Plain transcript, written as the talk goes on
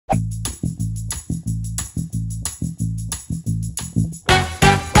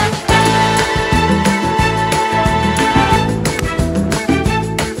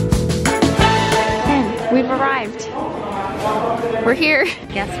We're here.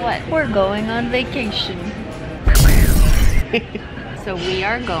 Guess what? We're going on vacation. So we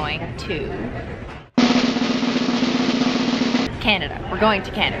are going to Canada. We're going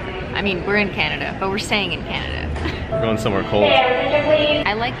to Canada. I mean, we're in Canada, but we're staying in Canada. We're going somewhere cold.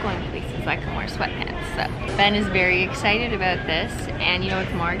 I like going places I can wear sweatpants. So Ben is very excited about this, and you know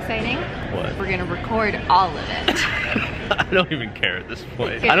what's more exciting? What? We're gonna record all of it. I don't even care at this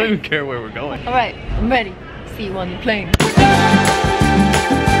point. I don't even care where we're going. All right, I'm ready. See you on the plane.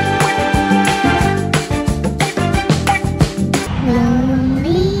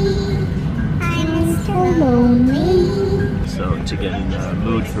 So to get in the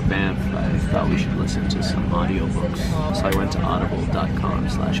mood for Banff, I thought we should listen to some audiobooks. So I went to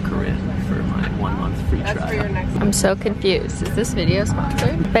audible.com/Corinne for my 1 month free trial. I'm so confused. Is this video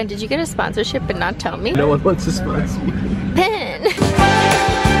sponsored? Ben, did you get a sponsorship and not tell me? No one wants to sponsor you. Ben!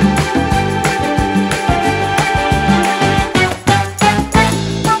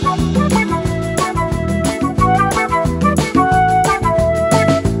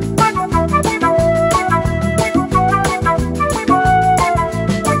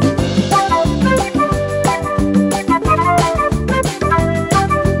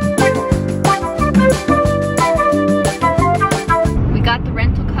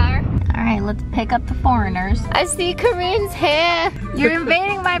 Pick up the foreigners. I see Corinne's hair. You're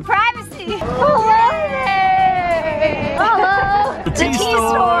invading my privacy. Hello there. Hello. The tea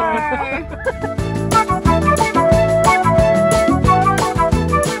store.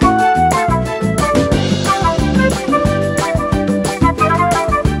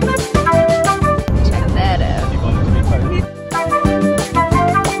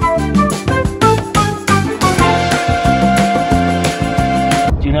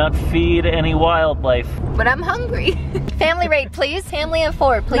 Feed any wildlife. But I'm hungry. Family rate, please. Family of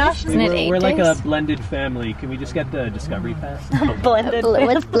 4, please. Isn't it 8 we're like days? a blended family. Can we just get the Discovery Pass? Blended.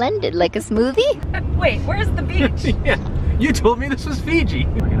 What's blended? Like a smoothie? Wait, where's the beach? Yeah, you told me this was Fiji.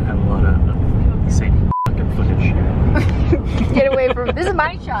 We're gonna have a lot of the same fucking footage. Get away from. This is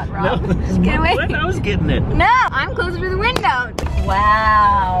my shot, Rob. No, Just get away. I was getting it. No, I'm closer to the window.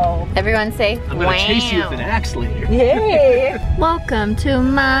 Wow. Everyone say, I'm gonna chase you with an axe later. Hey. Welcome to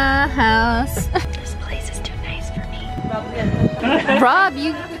my house. This place is too nice for me. Rob,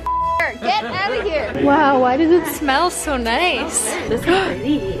 you get out of here. Wow, why does it smell so nice? This is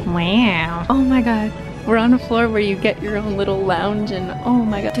pretty. Wow. Oh my god. We're on a floor where you get your own little lounge and oh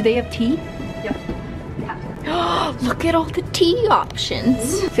my god. Do they have tea? Yep. Look at all the tea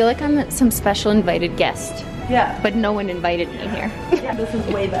options. I feel like I'm some special invited guest. Yeah. But no one invited me here. Yeah, this is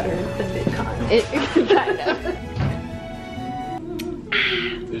way better than VidCon. It kind of.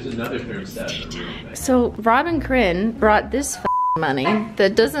 There's another thermostat in the room. So Rob and Corinne brought this money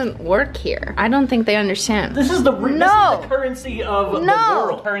that doesn't work here. I don't think they understand. This is the No. This is the currency of the No.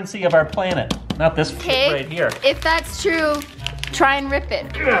 world. Currency of our planet. Not this shit right here. If that's true, try and rip it.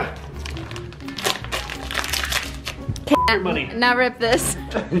 Your money. Now rip this.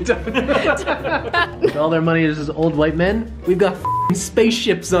 All their money is old white men. We've got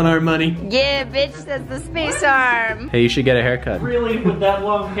spaceships on our money. Yeah, bitch, that's the space arm. Hey, you should get a haircut. Really, with that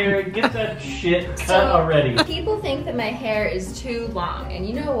long hair, get that shit cut already. People think that my hair is too long, and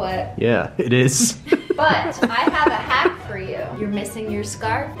you know what? Yeah, it is. But I have a hack for you. You're missing your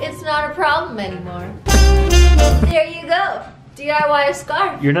scarf? It's not a problem anymore. There you go. DIY a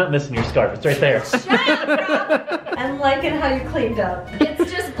scarf. You're not missing your scarf. It's right there. Shut up, Rob. I'm liking how you cleaned up.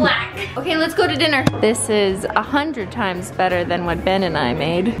 It's just black. Okay, let's go to dinner. This is 100 times better than what Ben and I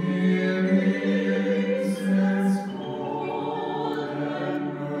made. Good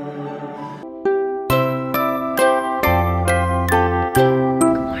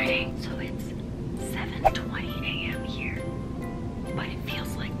morning. So it's 7:20 a.m. here, but it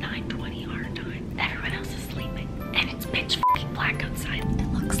feels like 9:20 our time. Everyone else is sleeping, and it's pitch fucking black outside. It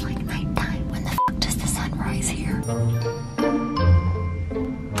looks like nighttime. When the fuck does the sun rise here?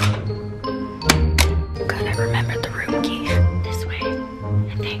 God, I remembered the room key. This way,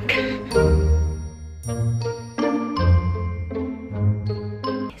 I think.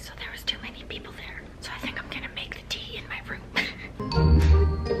 So there was too many people there. So I think I'm gonna make the tea in my room.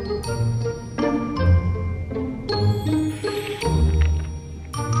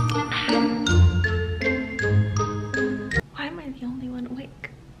 Why am I the only one awake?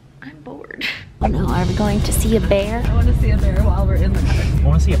 I'm bored. Oh no, are we going to see a bear? I want to see a bear while we're in the car. I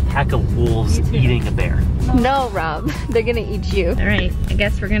want to see a pack of wolves eating a bear. No, Rob. They're gonna eat you. All right, I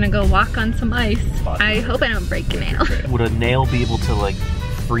guess we're gonna go walk on some ice. I hope I don't break a nail. Would a nail be able to like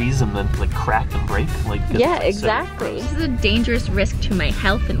freeze and then like crack and break? Like Yeah, exactly. This is a dangerous risk to my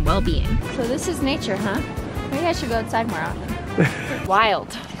health and well-being. So this is nature, huh? Maybe I should go outside more often.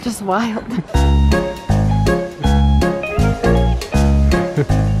 Wild, just wild.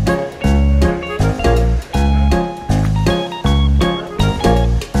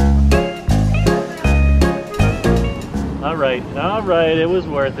 All right, it was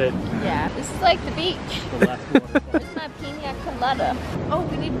worth it. Yeah, this is like the beach. The last waterfall. Where's my pina colada? Oh,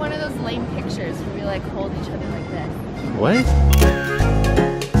 we need one of those lame pictures where we like hold each other like this. What?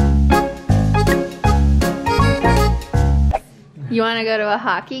 You want to go to a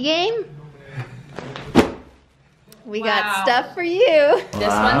hockey game? We got stuff for you.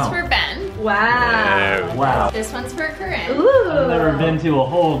 This one's for Ben. Wow. Wow. This one's for Corinne. Ooh. I've never been to a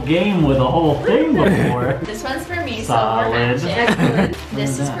whole game with a whole thing before. This one's for me, Solid. so we're matching. Excellent.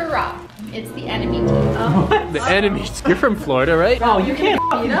 This is for Rob. It's the enemy team. The enemies. You're from Florida, right? Oh, you can't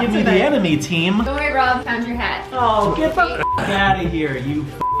fucking give me the enemy team. Don't worry, Rob. Found your hat. Oh, get the f out of here, you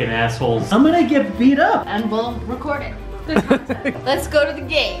fucking assholes. I'm gonna get beat up. And we'll record it. Let's go to the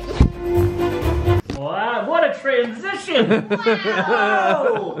game. Wow, what a transition!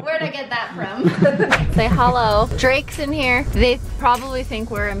 Wow. Where'd I get that from? Say hello. Drake's in here. They probably think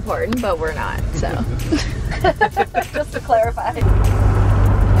we're important, but we're not, so. Just to clarify.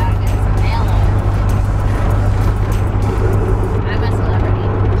 I'm a celebrity.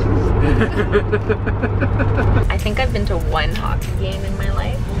 I think I've been to one hockey game in my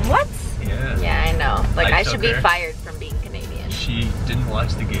life. What? Yeah. Yeah, I know. Like, I should be her. fired from being Canadian. She didn't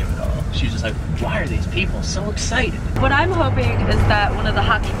watch the game at all. She was just like, why are these people so excited? What I'm hoping is that one of the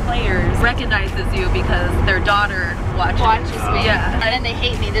hockey players recognizes you because their daughter watches me. Yeah. And then they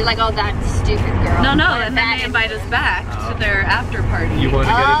hate me. They're like, oh, that stupid girl. No, What a and then bad they invite us back to their after party. You want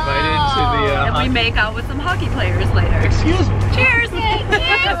to get invited to the and we make out with some hockey players later. Excuse me. Cheers, thank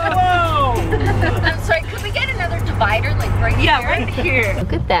you. Whoa! I'm sorry, could we get another divider like right here? Yeah, right here.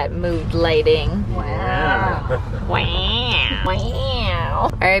 Look at that mood lighting. Wow. Wow. Wow.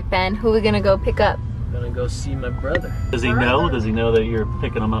 All right, Ben, who are we gonna go pick up? I'm gonna go see my brother. Does he know? Does he know that you're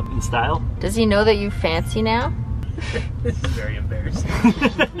picking him up in style? Does he know that you fancy now? This is very embarrassing.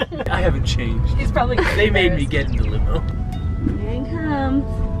 I haven't changed. He's probably They made me get in the limo. Here he comes.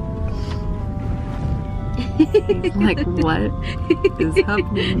 Like, what is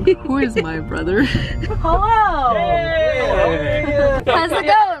happening? Who is my brother? Hello. Hey! How's it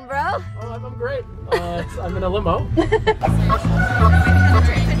going, bro? Oh, I'm great. I'm in a limo. It's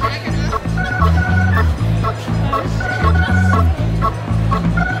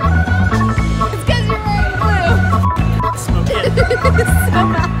because you're wearing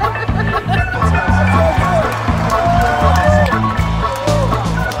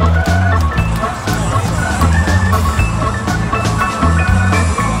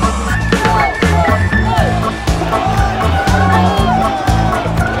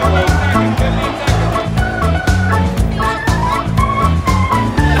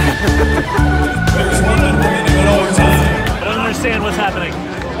What's happening?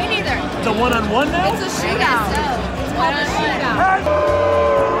 Me neither. It's a one-on-one now? It's a shootout. It's one on shootout.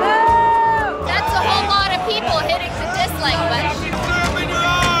 That's a whole lot of people hitting the dislike button.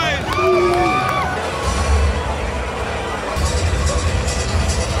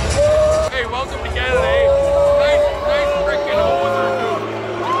 Hey, welcome to Canada, eh? Nice freaking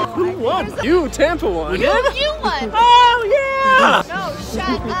hole. Who won? You, Tampa won. You won. Oh, yeah! No,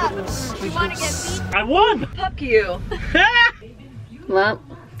 shut up. You want to get beat? I won! Fuck you. Well,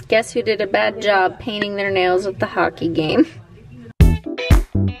 guess who did a bad job painting their nails at the hockey game? The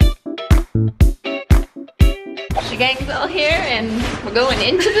gang's all here and we're going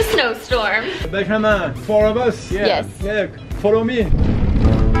into the snowstorm. Benjamin, 4 of us? Yeah. Yes. Yeah, follow me.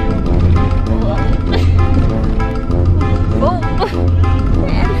 Oh,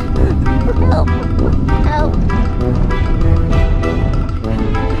 man. Help. Help.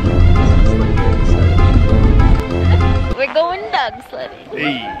 We're going dog sledding.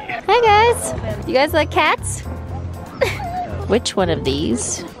 Hey. Hi guys. You guys like cats? Which one of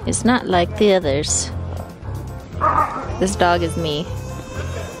these is not like the others? This dog is me.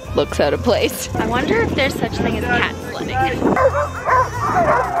 Looks out of place. I wonder if there's such thing as cat sledding.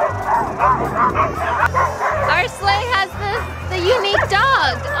 Our sleigh has the unique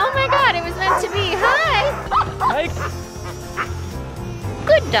dog. Oh my god, it was meant to be. Hi. Hi.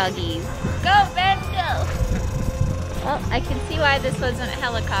 Good doggies. Go, Ben, go. Well, I can see why this wasn't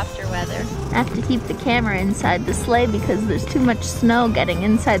helicopter weather. I have to keep the camera inside the sleigh because there's too much snow getting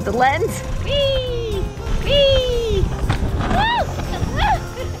inside the lens. Whee! Whee! Woo!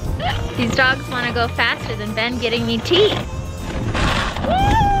 These dogs want to go faster than Ben getting me tea.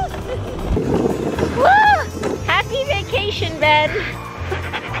 Woo! Woo! Happy vacation, Ben.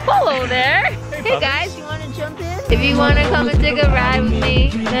 Hello there. Hey guys, you want to jump in? If you wanna come and take a ride with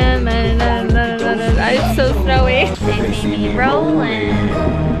me, it's so snowy. They see me rolling,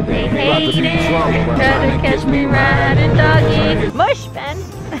 they hate it. Try to catch me riding doggy. Mush, Ben.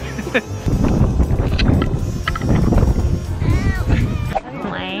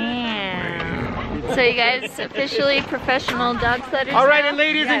 So you guys officially professional dog sledders. All right, now? and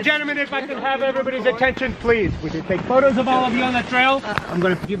ladies and gentlemen, if I can have everybody's attention, please. We can take photos of all of you on the trail.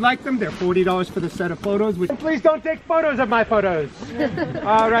 If you'd like them, they're $40 for the set of photos. Please don't take photos of my photos.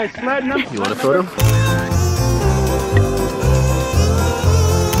 All right, sledding them. You want a photo?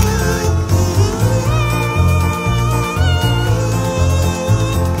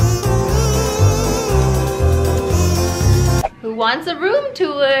 Who wants a room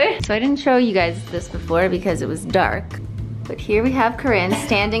tour? So I didn't show you guys this before because it was dark. But here we have Corinne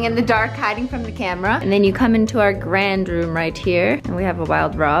standing in the dark, hiding from the camera. And then you come into our grand room right here. And we have a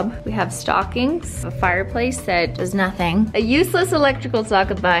wild Rob. We have stockings, a fireplace that does nothing. A useless electrical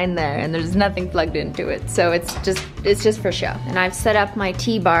socket behind there, and there's nothing plugged into it. So it's just for show. And I've set up my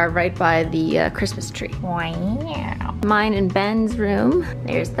tea bar right by the Christmas tree. Wow. Mine and Ben's room.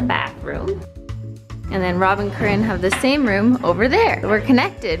 There's the bathroom. And then Rob and Corinne have the same room over there. We're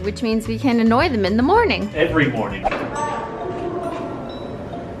connected, which means we can annoy them in the morning. Every morning.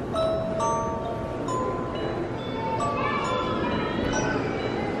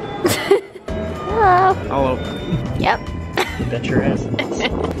 Hello. Hello. Yep. Bet your ass. This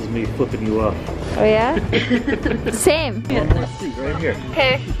is me flipping you off. Oh yeah? Same. Right here.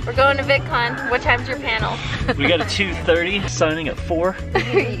 Okay, we're going to VidCon. What time's your panel? We got a 2:30, signing at 4.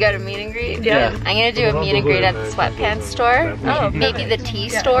 You got a meet and greet? Yeah. I'm gonna do a meet and greet at the sweatpants store. Oh, maybe the tea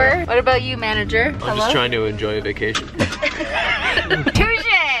store. What about you, manager? I'm just trying to enjoy a vacation. Touche!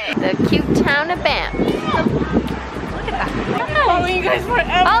 The cute town of Banff. Look at that. Following you guys forever.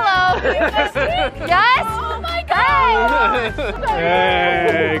 Hello! Yes? Oh my god!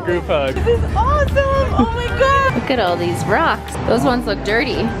 Hey, group hug. This is awesome! Oh my god! Look at all these rocks. Those ones look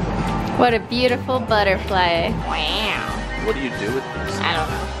dirty. What a beautiful butterfly. Wow. What do you do with these? I don't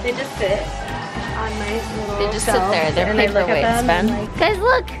know. They just sit on nice little They just sit there. They're paperweights, Ben. Guys,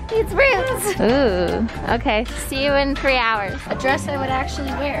 look! It's roots! Ooh. Okay. See you in 3 hours. A dress I would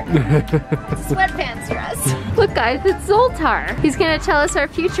actually wear. It's a sweatpants dress. Look, guys, it's Zoltar. He's gonna tell us our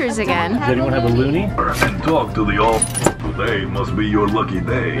futures again. Does anyone have a loony? And talk to the all. Today must be your lucky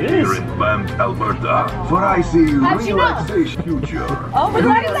day here in Banff, Alberta. For I see relaxation future. Oh my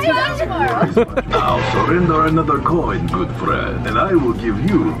god, it's not tomorrow! Now surrender another coin, good friend, and I will give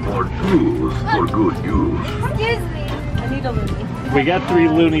you more tools for good use. Excuse me. I need a loony. We got 3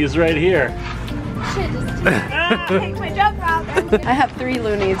 loonies right here. Take my jump route. I have 3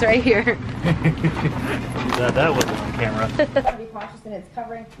 loonies right here. That wasn't on camera.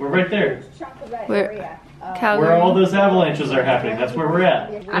 We're right there. Where Where all those avalanches are happening. That's where we're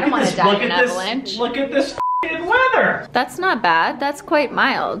at. I don't want to die in an avalanche. Look at this f***ing weather. That's not bad. That's quite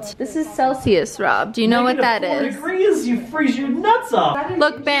mild. This is Celsius, Rob. Do you know what that -4 is? degrees, you freeze your nuts off.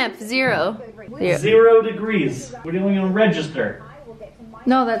 Look, Banff, 0. 0 degrees. We're only gonna register.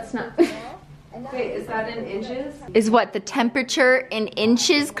 No, that's not. Wait, is that in inches? Is what, the temperature in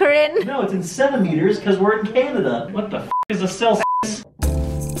inches, Corinne? No, it's in centimeters because we're in Canada. What the f is a Celsius?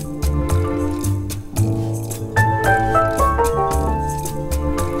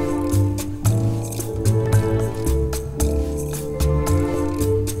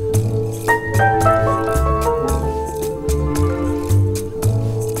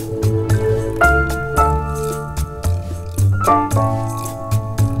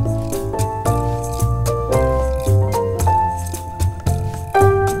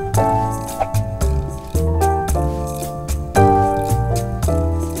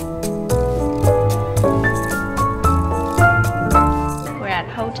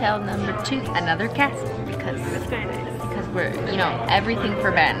 Hotel number 2, another castle, because we're, you know, everything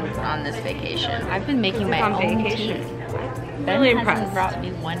for Ben on this vacation. I've been making my own tea. Ben Really hasn't impressed. brought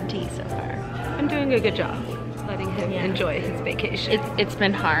me 1 tea so far. I'm doing a good job letting him enjoy his vacation. It's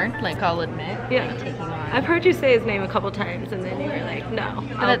been hard, like I'll admit. Yeah. Taking on. I've heard you say his name a couple times and then you were like, no,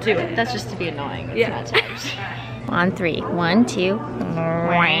 I'll do it. That's just to be annoying. That's Yeah. not touch. On 3. 1, 2.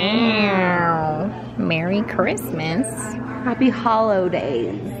 Wow. Merry Christmas. Happy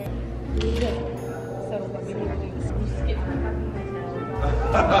Holodays.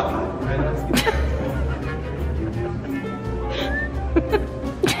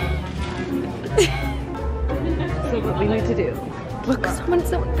 So what we need to do. Look, someone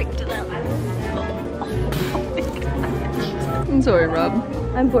picked it up. I'm sorry, Rob.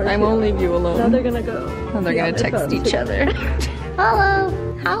 I'm bored. I won't leave you alone. Now they're gonna go. And they're gonna text each other. Hello.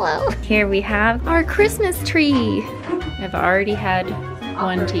 Hello. here we have our Christmas tree. I've already had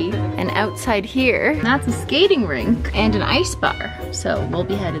one tea. And outside here, that's a skating rink and an ice bar. So we'll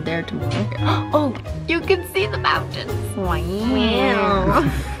be headed there tomorrow. Oh, you can see the mountains. Wow.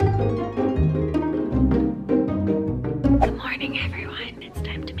 Good morning, everyone. It's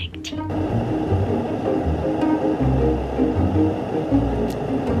time to make tea.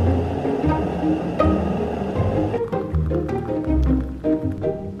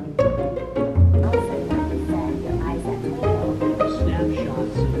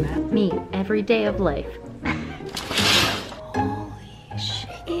 Me, every day of life. Holy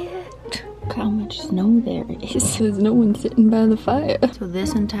shit. Look how much snow there is. There's no one sitting by the fire. So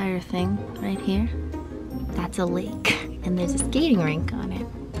this entire thing right here, that's a lake. And there's a skating rink on it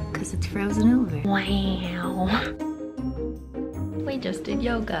because it's frozen over. Wow. We just did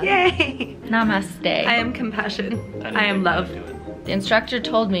yoga. Yay! Namaste. I am compassion. I am love. The instructor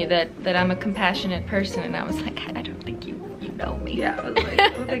told me that I'm a compassionate person, and I was like, I don't think you know me. Yeah, I was like, I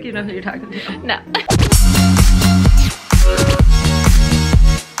don't think you know who you're talking to. No.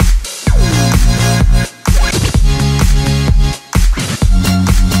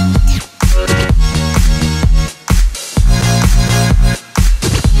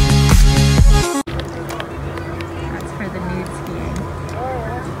 That's for the nude skiing.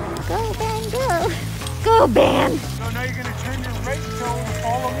 Go, Ben, go! Go, Ben! So now you're gonna turn your right toe,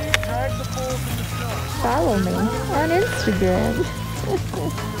 follow me, drag the pole from the snow. Follow me on Instagram.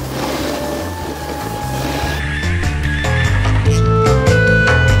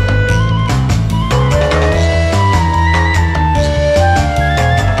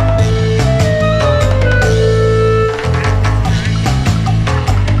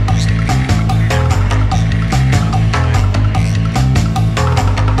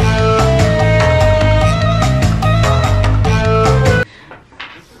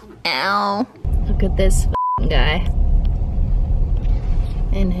 Ow. Look at this guy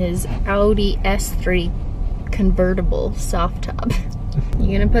in his Audi S3 convertible soft top.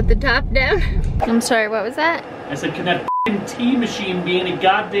 You gonna put the top down? I'm sorry, what was that? I said, can that tea machine be any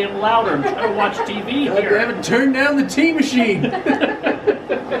goddamn louder? I'm trying to watch TV here. I haven't turned down the tea machine. That's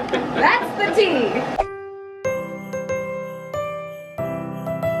the tea!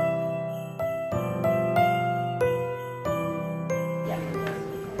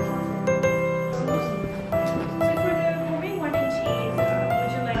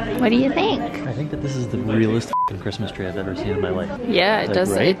 What do you think? I think that this is the realest Christmas tree I've ever seen in my life. Yeah, it Like, does.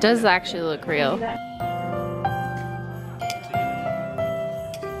 right? It does actually look real.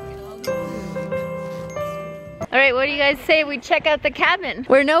 All right, what do you guys say we check out the cabin?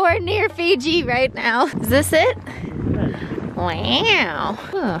 We're nowhere near Fiji right now. Is this it? Wow.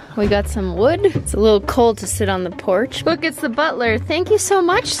 Huh, we got some wood. It's a little cold to sit on the porch. Look, it's the butler. Thank you so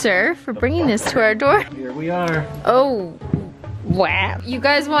much, sir, for bringing this to our door. Here we are. Oh, wow. You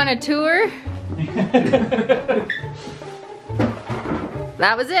guys want a tour?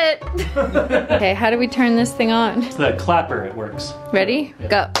 That was it. Okay, how do we turn this thing on? It's that clapper, it works. Ready?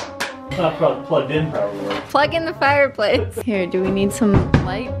 Go. It's not plugged in probably. Plug in the fireplace. Here, do we need some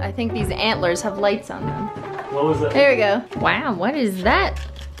light? I think these antlers have lights on them. What was it? There we go. Wow, what is that?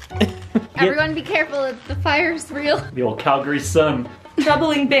 Everyone be careful, the fire's real. The old Calgary sun.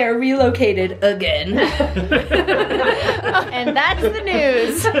 Troubling bear relocated again. And that's the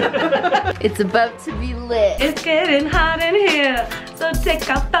news. It's about to be lit. It's getting hot in here, so take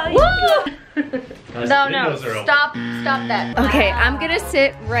off all your clothes. No, stop that. Okay, I'm gonna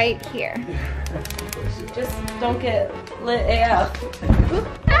sit right here. Just don't get lit AF.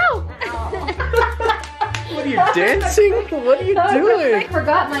 Ow! What are you dancing? What are you I doing?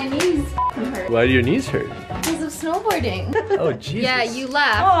 forgot my knees hurt Why do your knees hurt? because of snowboarding. Oh, Jesus. Yeah, you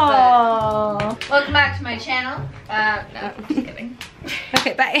laughed, Aww. but welcome back to my channel. No, I'm just kidding.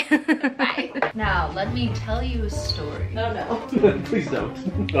 Okay, bye. Bye. Now, let me tell you a story. Oh no. Please don't.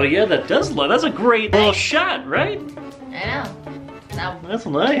 Oh yeah, that's a great little shot, right? I know. Now, That's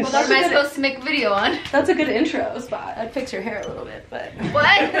nice. what am I supposed to make a video on? That's a good intro spot. I'd fix your hair a little bit, but. What?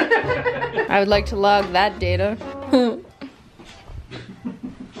 I would like to log that data.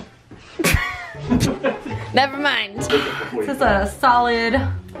 Never mind. This is a solid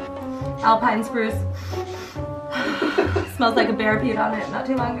alpine spruce. Smells like a bear peed on it not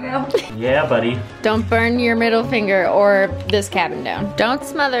too long ago. Yeah, buddy. Don't burn your middle finger or this cabin down. Don't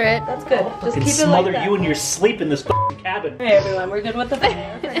smother it. That's good. Just Can keep it smother like that. you in your sleep in this cabin. Hey everyone, we're good with the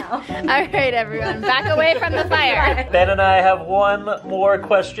fire for now. All right, everyone, back away from the fire. Ben and I have one more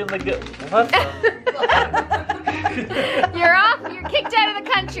question to go. What? You're off. You're kicked out of the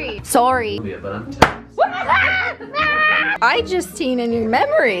country. Sorry. Yeah, but I'm I Justine in your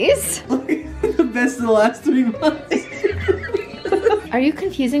memories. The best of the last 3 months. Are you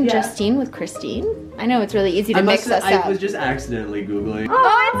confusing Justine with Cristine? I know it's really easy to mix us up. I was just accidentally Googling.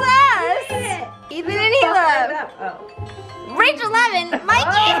 Oh, it's us! Ethan and Hila. Rachel Levin,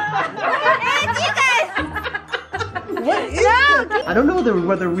 Mikey! It's you guys! What is that? I don't know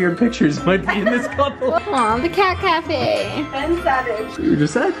whether weird pictures might be in this couple. Aw, the cat cafe. And Savage. You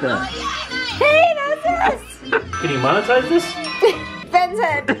just said that. Hey, that's us! Can you monetize this? Ben's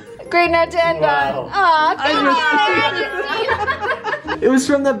head. Great note to end on. Aw, It was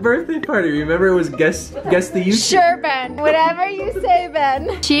from that birthday party. Remember, it was guess the YouTube. Sure, Ben. Whatever you say,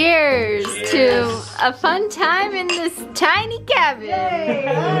 Ben. Cheers to a fun time in this tiny cabin.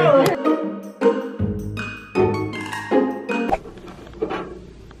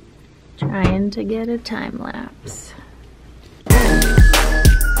 Trying to get a time lapse.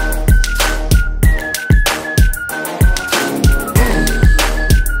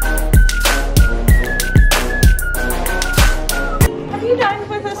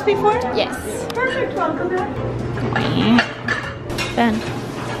 Before? Yes. Perfect, welcome back. Ben,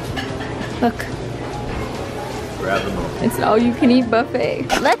 look. Grab them all. It's an all-you-can-eat buffet.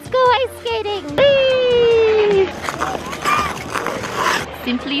 Let's go ice skating. Whee!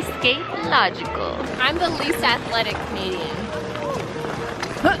 Simply skate logical. I'm the least athletic Canadian.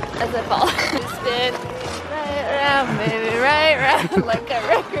 As I fall. Spin right around, baby, right around like a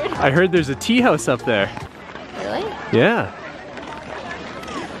record. I heard there's a tea house up there. Really? Yeah.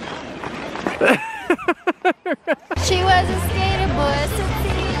 She was a skater boy,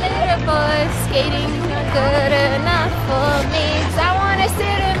 sexy little boy. Skating not good enough for me. 'Cause I wanna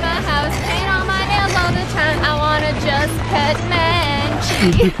sit in my house, paint all my nails all the time. I wanna just pet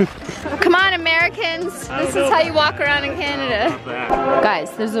Manchi. Come on, Americans. This is how you walk around in Canada.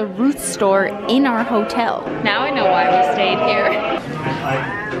 Guys, there's a Roots store in our hotel. Now I know why we stayed here.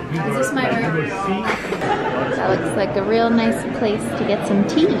 Is this my room? That looks like a real nice place to get some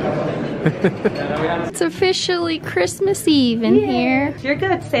tea. It's officially Christmas Eve in here. If you're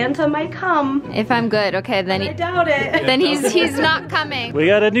good, Santa might come. If I'm good, okay, then I doubt it. then he's not coming. We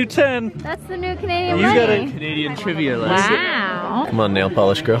got a new 10. That's the new Canadian You money. got a Canadian trivia lesson. Wow. Come on, nail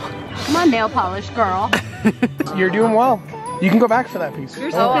polish girl. Come on, nail polish girl. You're doing well. You can go back for that piece. Your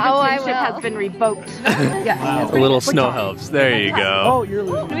I citizenship will. has been revoked. A little snow helps. There you go. Oh, you're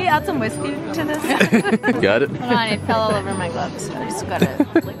losing. Can we add some whiskey to this? Got it? Hold on, it fell all over my gloves. I just gotta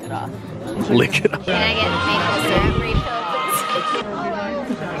lick it off. Lick it up. Can I get maple syrup refill, please?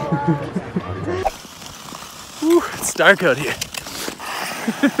 Whew, it's dark out here.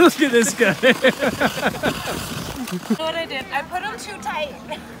 Look at this guy. You know what I did? I put them too tight.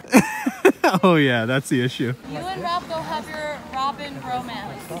 Oh yeah, that's the issue. You and Rob go have your Robin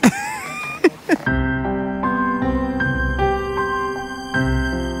romance.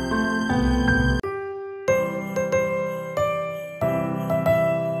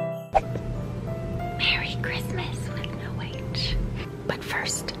 Merry Christmas with no H. But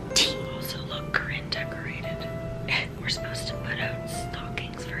first, tea. Also look, Corinne decorated. We're supposed to put out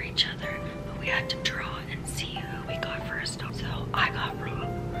stockings for each other, but we had to draw and see who we got first. So I got Rob,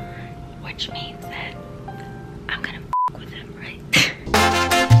 which means that I'm gonna f with him, right?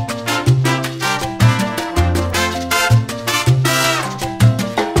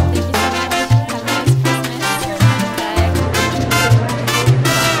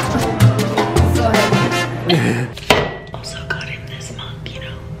 Also got him this mug, you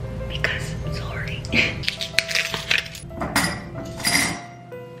know, because sorry.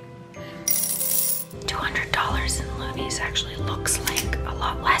 $200 in loonies actually looks like a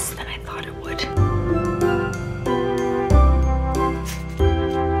lot less than I thought it would.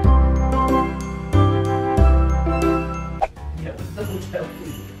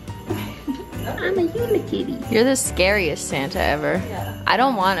 I'm a unikitty. You're the scariest Santa ever. Yeah. I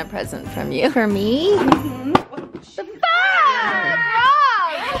don't want a present from you. For me? Mm-hmm. The fuck?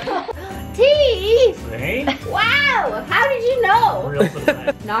 Rob! Tea! Wow! How did you know?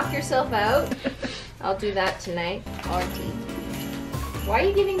 Knock yourself out. I'll do that tonight. Or tea. Why are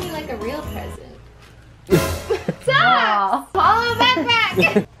you giving me like a real present? Stop! Follow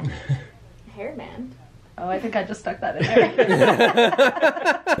backpack! Hairband. Oh, I think I just stuck that in there.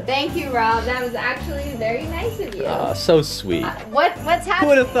 Thank you, Rob. That was actually very nice of you. Aw, so sweet. What's Who happening?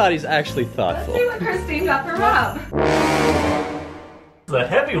 would have thought he's actually thoughtful? See what Cristine got for Rob. The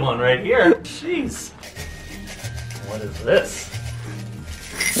heavy one right here. Jeez. What is this?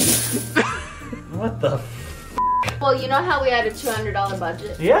 What the f? Well, you know how we had a $200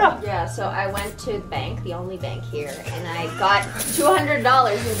 budget? Yeah. Yeah, so I went to the bank, the only bank here, and I got $200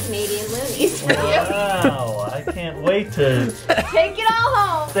 in Canadian loonies for you. Wow, I can't wait to Take it all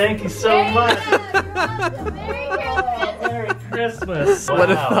home. thank you so much. Merry Christmas. Merry Christmas. What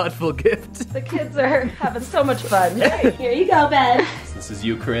a Wow. thoughtful gift. The kids are having so much fun. Here you go, Ben. This is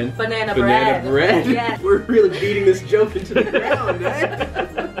you, Corinne. Banana Banana bread. Yes. We're really beating this joke into the ground, eh?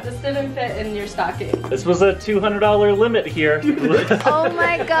 This didn't fit in your stocking. This was a $200 limit here. Oh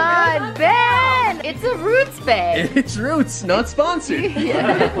my God, Ben! It's a Roots bag. It's Roots, not sponsored.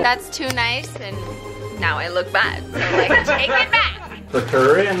 That's too nice, and now I look bad. So like, take it back. Put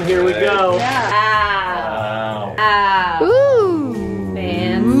her in, here we go. Ah. Wow. Ah. Ooh.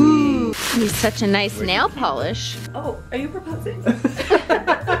 Fancy. He's such a nice nail polish. Oh, are you proposing? Is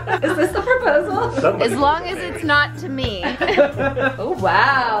this the proposal? Somebody As long as it's not to me. Oh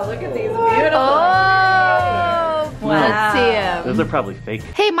wow, look at these beautiful. Oh, Wow. let's see him. Those are probably fake.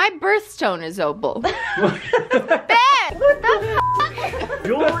 Hey, my birthstone is opal. Ben, what the fuck?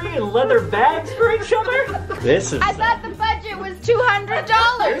 Jewelry and leather bags for each other? This is I thought the budget was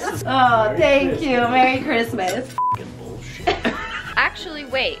 $200. Oh, thank you. Merry Christmas. bullshit. Actually,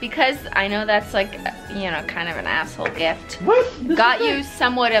 wait, because I know that's like, you know, kind of an asshole gift. What? Got you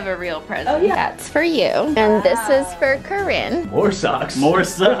somewhat of a real present. Oh, yeah. That's for you. And this is for Corinne. More socks. More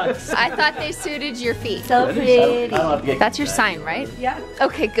sucks. I thought they suited your feet. So pretty. That's your sign, right? Yeah.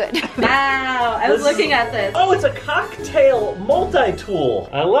 Okay, good. Wow, I was looking at this. Oh, it's a cocktail multi-tool.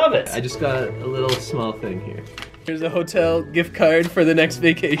 I love it. I just got a little small thing here. Here's a hotel gift card for the next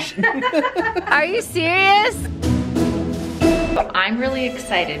vacation. Are you serious? I'm really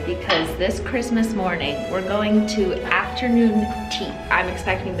excited because this Christmas morning we're going to afternoon tea. I'm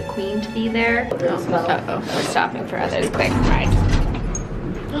expecting the Queen to be there. Uh-oh, we're stopping for others. Quick, right.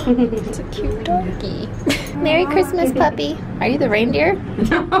 It's a cute doggy. Merry Christmas, puppy. Are you the reindeer?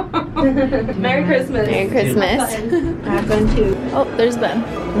 Merry Christmas. Merry Christmas. Have fun too. Oh, there's Ben.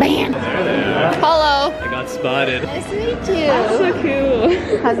 Ben. Hello. I got spotted. Nice to meet you. So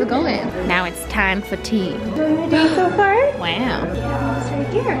cool. How's it going? Now it's time for tea. Doing so far? Wow. Yeah, it's right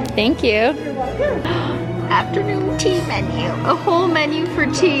here. Thank you. You're welcome. Afternoon tea menu. A whole menu for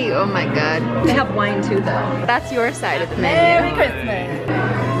tea. Oh my God. They have wine too though. That's your side of the menu. Christmas.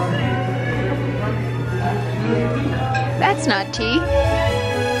 That's not tea.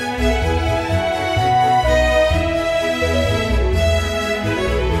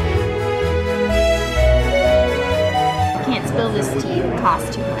 Can't spill this tea, it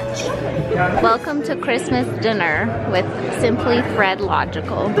costs too much. Welcome to Christmas dinner with Simply Fred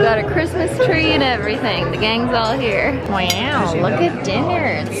Logical. We've got a Christmas tree and everything. The gang's all here. Wow, look at dinner.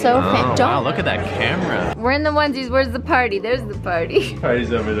 It's so fantastic. Wow, look at that camera. We're in the onesies. Where's the party? There's the party.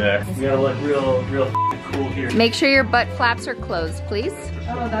 Party's over there. You gotta look real cool here. Make sure your butt flaps are closed, please.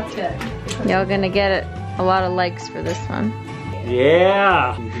 Oh, that's good. Y'all gonna get a lot of likes for this one.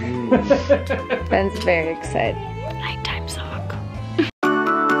 Yeah. Ben's very excited. Nighttime sock.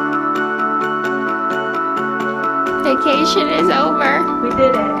 Vacation is over. We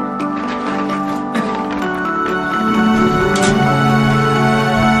did it.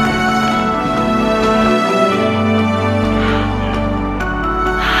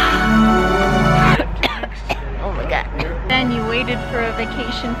 Oh my God. Ben, you waited for a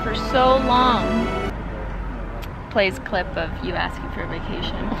vacation for so long. Plays clip of you asking for a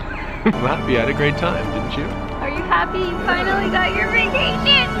vacation. I'm happy. You had a great time, didn't you? Are you happy you finally got your vacation?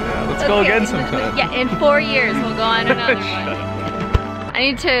 Yeah, let's go again sometime. Yeah, in 4 years we'll go on another one. I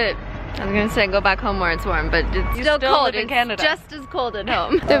need to, I was gonna say go back home where it's warm, but it's still cold. live in It's Canada. just as cold at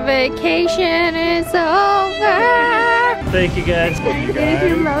home. The vacation is over. Thank you guys.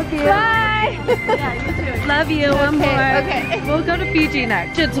 Love you. Bye. Love you. One more. Okay. We'll go to Fiji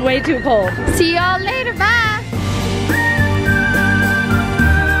next. It's way too cold. See y'all later. Bye.